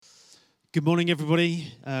Good morning,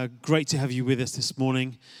 everybody. Great to have you with us this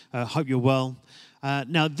morning. Hope you're well.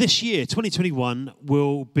 Now, this year, 2021,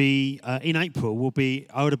 will be, in April,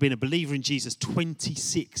 I would have been a believer in Jesus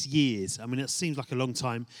 26 years. I mean, it seems like a long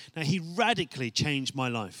time. Now, he radically changed my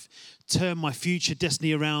life, turned my future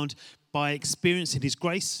destiny around by experiencing his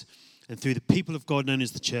grace and through the people of God known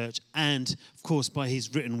as the church, and, of course, by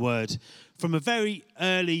his written word. From very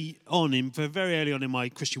early on in my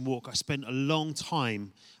Christian walk, I spent a long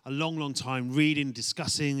time reading,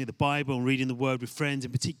 discussing the Bible and reading the Word with friends,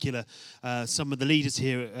 in particular some of the leaders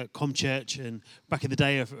here at ComChurch, and back in the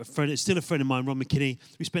day, still a friend of mine, Ron McKinney.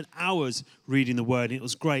 We spent hours reading the Word, and it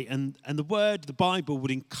was great. And the Word, the Bible,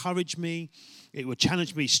 would encourage me, it would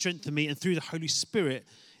challenge me, strengthen me, and through the Holy Spirit,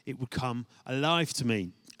 it would come alive to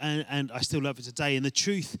me. And I still love it today. And the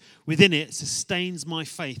truth within it sustains my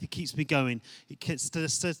faith. It keeps me going. It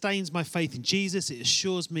sustains my faith in Jesus. It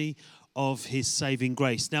assures me of his saving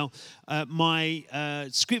grace. Now, my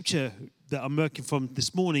scripture that I'm working from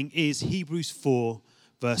this morning is Hebrews 4,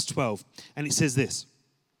 verse 12. And it says this: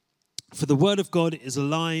 "For the word of God is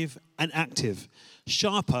alive and active,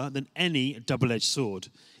 sharper than any double-edged sword.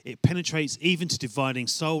 It penetrates even to dividing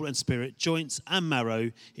soul and spirit, joints and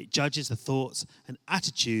marrow. It judges the thoughts and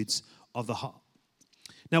attitudes of the heart."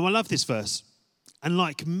 Now, I love this verse. And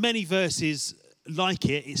like many verses like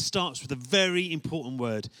it, it starts with a very important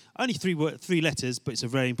word. Only three letters, but it's a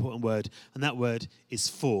very important word. And that word is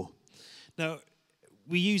for. Now,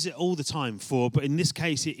 we use it all the time, for, but in this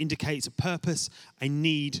case, it indicates a purpose, a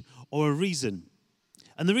need, or a reason.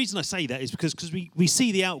 And the reason I say that is because we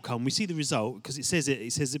see the outcome, we see the result, because it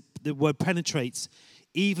says the word penetrates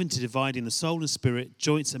even to dividing the soul and spirit,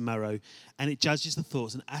 joints and marrow, and it judges the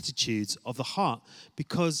thoughts and attitudes of the heart,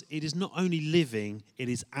 because it is not only living, it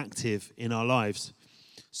is active in our lives.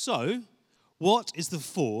 So, what is the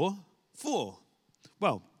for?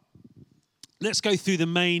 Well, let's go through the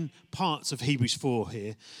main parts of Hebrews 4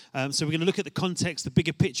 here. So we're going to look at the context, the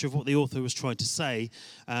bigger picture of what the author was trying to say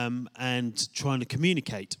and trying to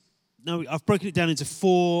communicate. Now, I've broken it down into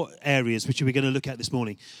 4 areas, which we're going to look at this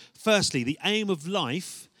morning. Firstly, the aim of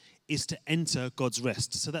life is to enter God's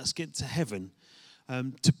rest. So that's get to heaven,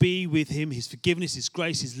 to be with him, his forgiveness, his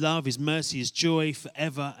grace, his love, his mercy, his joy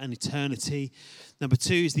forever and eternity. Number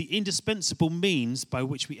 2 is the indispensable means by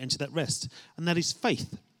which we enter that rest, and that is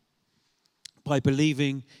faith, by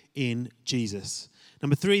believing in Jesus.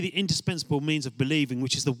 Number 3, the indispensable means of believing,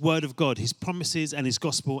 which is the word of God, his promises and his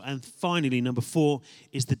gospel. And finally, number 4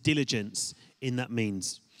 is the diligence in that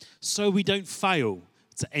means. So we don't fail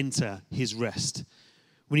to enter his rest.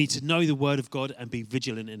 We need to know the word of God and be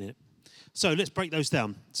vigilant in it. So let's break those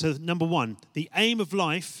down. So number 1, the aim of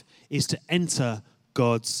life is to enter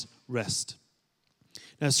God's rest.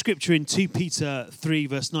 Now, scripture in 2 Peter 3,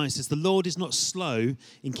 verse 9 says, "The Lord is not slow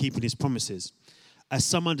in keeping his promises, as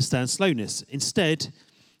some understand slowness. Instead,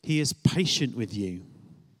 he is patient with you,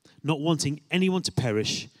 not wanting anyone to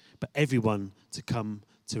perish, but everyone to come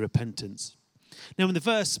to repentance." Now, in the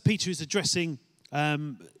verse, Peter is addressing,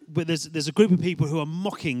 there's a group of people who are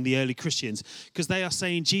mocking the early Christians because they are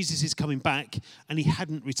saying Jesus is coming back and he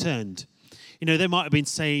hadn't returned. You know, they might have been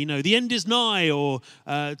saying, the end is nigh, or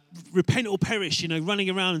repent or perish, running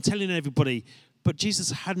around and telling everybody. But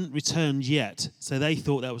Jesus hadn't returned yet, so they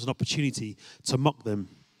thought that was an opportunity to mock them.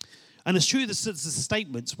 And as true as the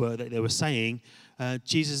statements were that they were saying,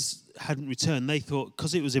 Jesus hadn't returned, they thought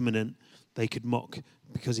because it was imminent, they could mock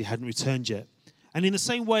because he hadn't returned yet. And in the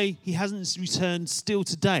same way, he hasn't returned still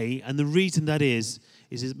today, and the reason that is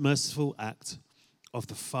his merciful act of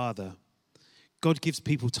the Father. God gives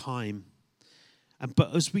people time.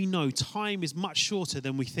 But as we know, time is much shorter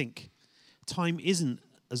than we think. Time isn't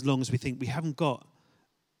as long as we think. We haven't got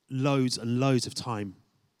loads and loads of time.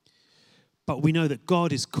 But we know that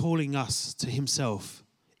God is calling us to himself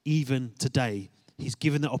even today. He's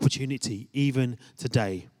given the opportunity even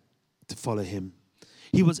today to follow him.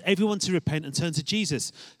 He wants everyone to repent and turn to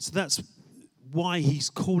Jesus. So that's why he's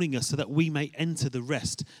calling us, so that we may enter the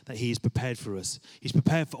rest that he has prepared for us. He's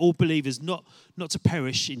prepared for all believers not to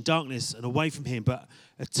perish in darkness and away from him, but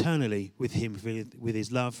eternally with him, with his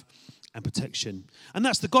love and protection. And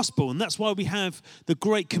that's the gospel, and that's why we have the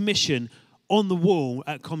Great Commission on the wall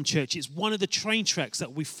at ComChurch. It's one of the train tracks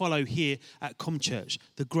that we follow here at ComChurch,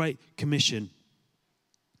 the Great Commission.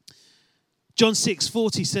 John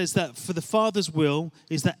 6:40 says that for the Father's will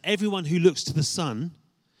is that everyone who looks to the Son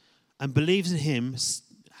and believes in him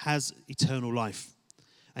has eternal life,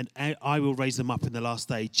 and I will raise them up in the last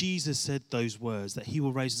day. Jesus said those words, that he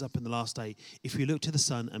will raise us up in the last day if we look to the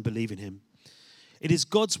Son and believe in him. It is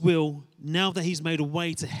God's will, now that he's made a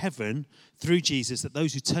way to heaven through Jesus, that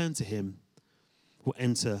those who turn to him will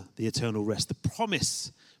enter the eternal rest. The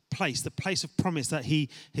promise place, the place of promise that he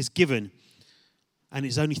has given. And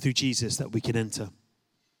it's only through Jesus that we can enter.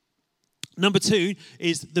 Number 2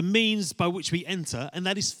 is the means by which we enter, and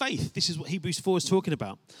that is faith. This is what Hebrews 4 is talking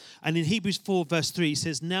about. And in Hebrews 4 verse 3, it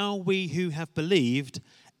says, now we who have believed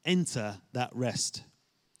enter that rest.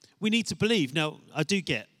 We need to believe. Now, I do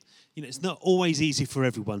get, it's not always easy for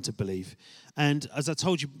everyone to believe. And as I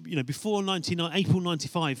told you, before April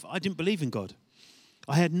 95, I didn't believe in God.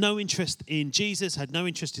 I had no interest in Jesus, had no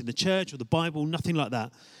interest in the church or the Bible, nothing like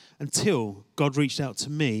that, until God reached out to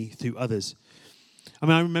me through others.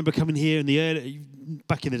 I remember coming here in the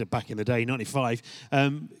back in the day, 95.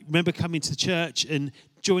 Remember coming to the church and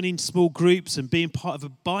joining small groups and being part of a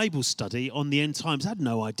Bible study on the end times. I had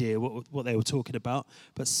no idea what they were talking about,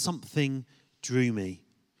 but something drew me.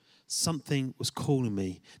 Something was calling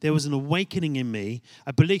me. There was an awakening in me,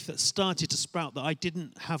 a belief that started to sprout that I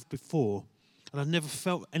didn't have before, and I'd never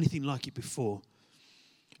felt anything like it before.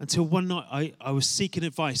 Until one night, I was seeking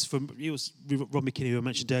advice from, it was Rob McKinney, who I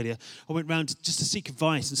mentioned earlier. I went round just to seek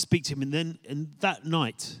advice and speak to him. And that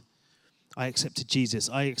night, I accepted Jesus.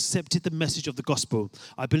 I accepted the message of the gospel.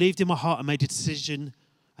 I believed in my heart and made a decision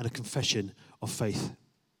and a confession of faith.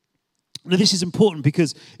 Now, this is important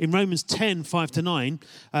because in Romans 10, 5-9,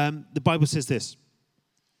 the Bible says this.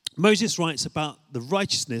 Moses writes about the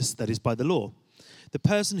righteousness that is by the law. The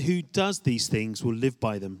person who does these things will live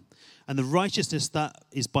by them. And the righteousness that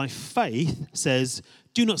is by faith says,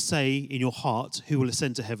 do not say in your heart who will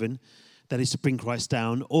ascend to heaven, that is to bring Christ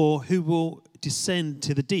down, or who will descend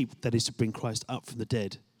to the deep, that is to bring Christ up from the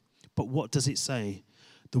dead. But what does it say?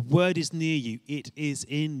 The word is near you. It is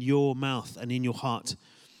in your mouth and in your heart.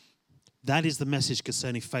 That is the message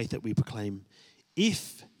concerning faith that we proclaim.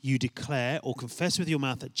 If you declare or confess with your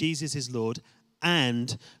mouth that Jesus is Lord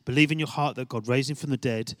and believe in your heart that God raised him from the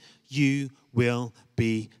dead, you will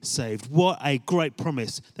be saved. What a great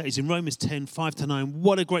promise. That is in Romans 10, 5-9.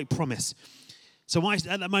 What a great promise. So at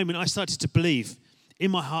that moment, I started to believe in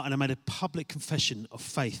my heart, and I made a public confession of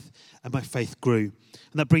faith, and my faith grew.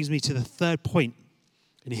 And that brings me to the third point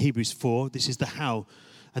in Hebrews 4. This is the how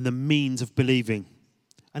and the means of believing.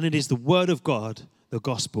 And it is the word of God, the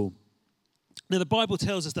gospel. Now, the Bible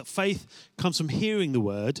tells us that faith comes from hearing the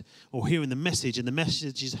word or hearing the message, and the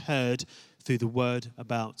message is heard through the word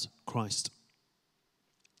about Christ.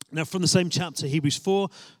 Now, from the same chapter, Hebrews 4,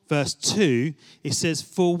 verse 2, it says,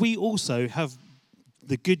 for we also have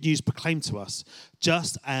the good news proclaimed to us,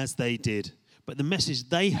 just as they did. But the message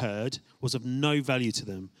they heard was of no value to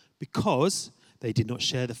them, because they did not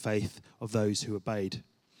share the faith of those who obeyed.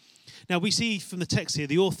 Now, we see from the text here,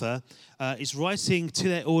 the author is writing to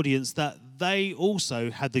their audience that they also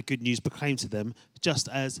had the good news proclaimed to them, just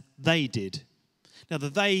as they did. Now, the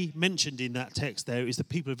they mentioned in that text there is the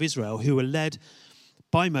people of Israel who were led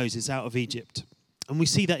by Moses out of Egypt. And we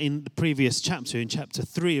see that in the previous chapter, in chapter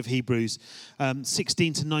 3 of Hebrews,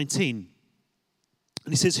 16-19.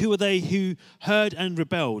 And it says, who are they who heard and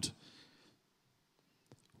rebelled?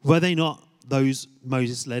 Were they not those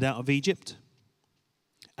Moses led out of Egypt?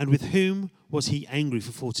 And with whom was he angry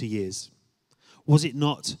for 40 years? Was it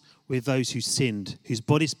not with those who sinned, whose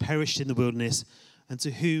bodies perished in the wilderness, and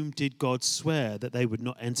to whom did God swear that they would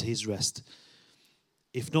not enter his rest,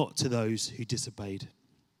 if not to those who disobeyed?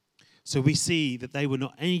 So we see that they were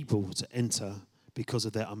not able to enter because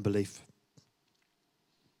of their unbelief.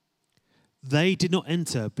 They did not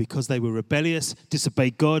enter because they were rebellious,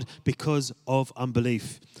 disobeyed God because of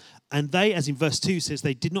unbelief. And they, as in verse 2 says,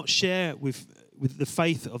 they did not share with the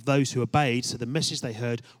faith of those who obeyed, so the message they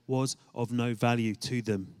heard was of no value to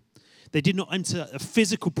them. They did not enter a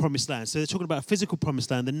physical promised land. So they're talking about a physical promised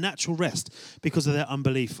land, the natural rest, because of their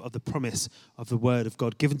unbelief of the promise of the word of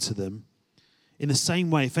God given to them. In the same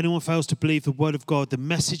way, if anyone fails to believe the word of God, the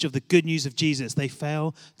message of the good news of Jesus, they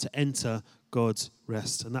fail to enter God's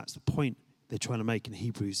rest. And that's the point they're trying to make in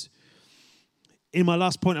Hebrews. In my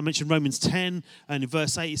last point, I mentioned Romans 10, and in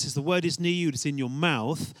verse 8, it says, the word is near you, it's in your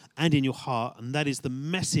mouth and in your heart, and that is the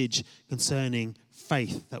message concerning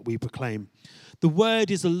faith that we proclaim. The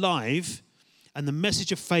word is alive, and the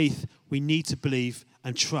message of faith we need to believe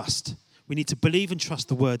and trust. We need to believe and trust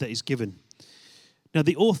the word that is given. Now,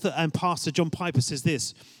 the author and pastor John Piper says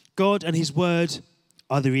this, God and his word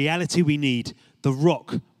are the reality we need, the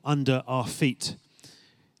rock under our feet.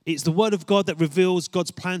 It's the word of God that reveals God's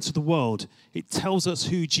plan to the world. It tells us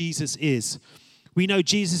who Jesus is. We know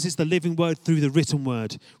Jesus is the living word through the written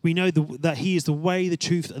word. We know that he is the way, the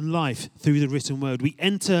truth, and life through the written word. We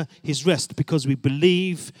enter his rest because we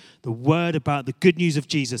believe the word about the good news of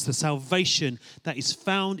Jesus, the salvation that is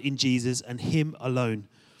found in Jesus and him alone.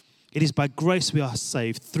 It is by grace we are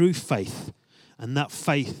saved through faith, And that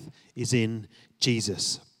faith is in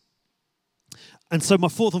Jesus. And so my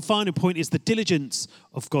fourth and final point is the diligence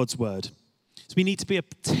of God's word. So we need to be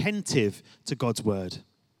attentive to God's word,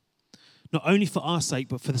 not only for our sake,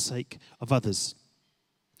 but for the sake of others.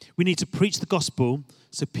 We need to preach the gospel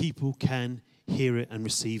so people can hear it and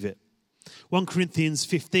receive it. 1 Corinthians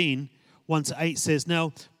 15, 1-8 says,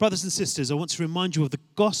 "Now, brothers and sisters, I want to remind you of the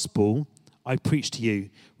gospel I preached to you,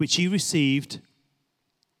 which you received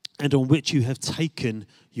and on which you have taken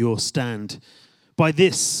your stand. By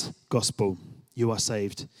this gospel you are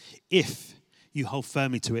saved, if you hold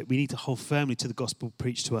firmly to it." We need to hold firmly to the gospel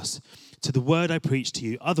preached to us, to the word I preached to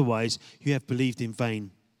you. Otherwise, you have believed in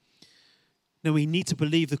vain. Now, we need to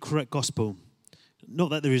believe the correct gospel.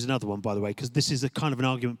 Not that there is another one, by the way, because this is a kind of an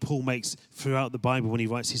argument Paul makes throughout the Bible when he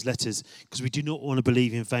writes his letters, because we do not want to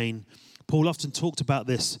believe in vain. Paul often talked about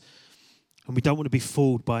this, and we don't want to be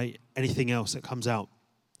fooled by anything else that comes out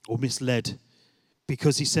or misled,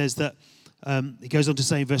 because he says that, he goes on to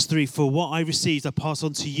say in verse 3, "For what I received I pass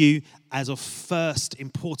on to you as of first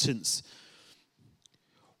importance."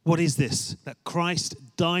 What is this? That Christ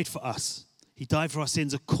died for us. He died for our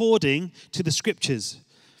sins according to the scriptures.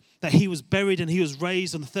 That he was buried and he was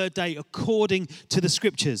raised on the third day according to the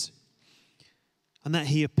scriptures. And that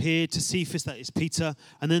he appeared to Cephas, that is Peter,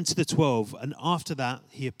 and then to the 12. And after that,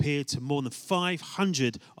 he appeared to more than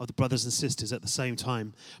 500 of the brothers and sisters at the same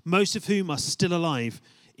time, most of whom are still alive,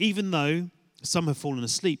 even though some have fallen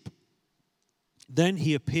asleep. Then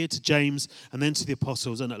he appeared to James, and then to the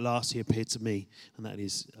apostles, and at last he appeared to me. And that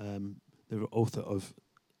is the author of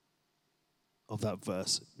that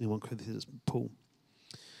verse in 1 Corinthians, Paul.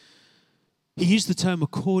 He used the term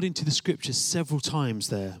according to the scriptures several times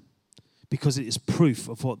there, because it is proof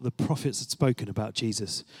of what the prophets had spoken about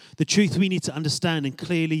Jesus. The truth we need to understand and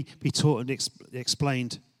clearly be taught and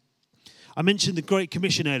explained. I mentioned the Great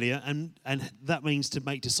Commission earlier, and that means to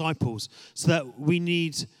make disciples, so that we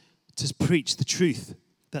need to preach the truth,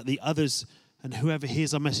 that the others and whoever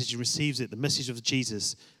hears our message and receives it, the message of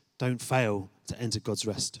Jesus, don't fail to enter God's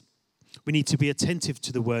rest. We need to be attentive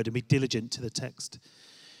to the word and be diligent to the text.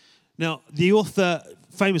 Now, the author,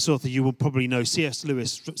 famous author you will probably know, C.S.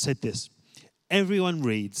 Lewis, said this: "Everyone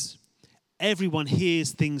reads, everyone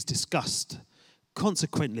hears things discussed.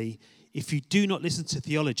 Consequently, if you do not listen to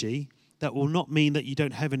theology, that will not mean that you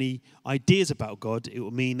don't have any ideas about God. It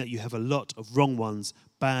will mean that you have a lot of wrong ones,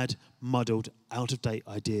 bad, muddled, out-of-date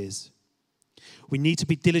ideas." We need to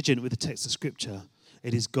be diligent with the text of Scripture.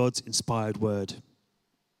 It is God's inspired word.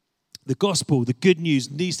 The gospel, the good news,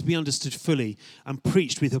 needs to be understood fully and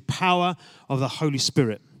preached with the power of the Holy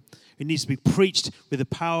Spirit. It needs to be preached with the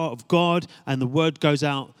power of God, and the word goes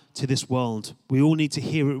out to this world. We all need to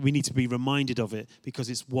hear it. We need to be reminded of it, because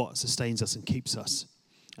it's what sustains us and keeps us.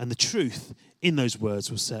 And the truth in those words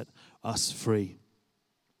will set us free.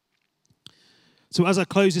 So as I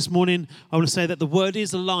close this morning, I want to say that the word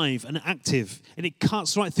is alive and active, and it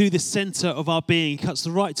cuts right through the center of our being. It cuts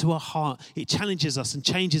right to our heart. It challenges us and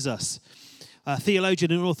changes us.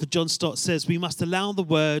 Theologian and author John Stott says, "We must allow the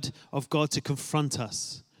word of God to confront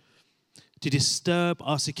us, to disturb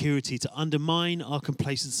our security, to undermine our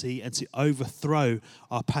complacency, and to overthrow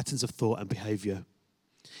our patterns of thought and behavior.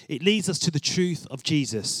 It leads us to the truth of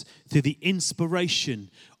Jesus through the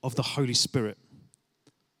inspiration of the Holy Spirit.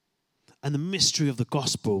 And the mystery of the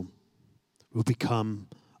gospel will become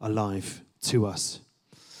alive to us."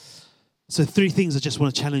 So 3 things I just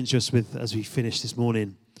want to challenge us with as we finish this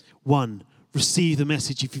morning. 1, receive the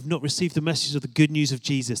message. If you've not received the message of the good news of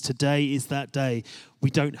Jesus, today is that day.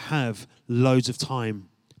 We don't have loads of time.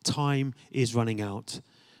 Time is running out.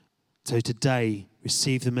 So today,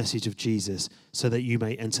 receive the message of Jesus so that you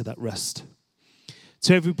may enter that rest.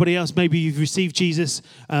 To everybody else, maybe you've received Jesus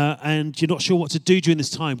and you're not sure what to do during this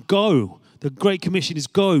time. Go. The Great Commission is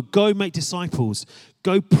go. Go make disciples.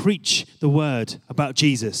 Go preach the word about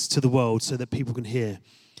Jesus to the world so that people can hear.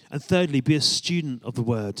 And thirdly, be a student of the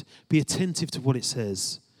word. Be attentive to what it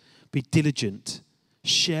says. Be diligent.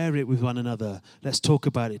 Share it with one another. Let's talk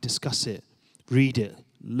about it, discuss it, read it,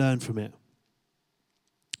 learn from it.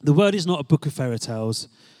 The word is not a book of fairy tales,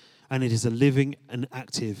 and it is a living and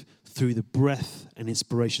active through the breath and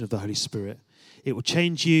inspiration of the Holy Spirit. It will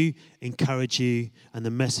change you, encourage you, and the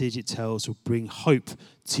message it tells will bring hope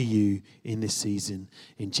to you in this season.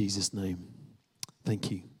 In Jesus' name, thank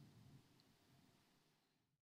you.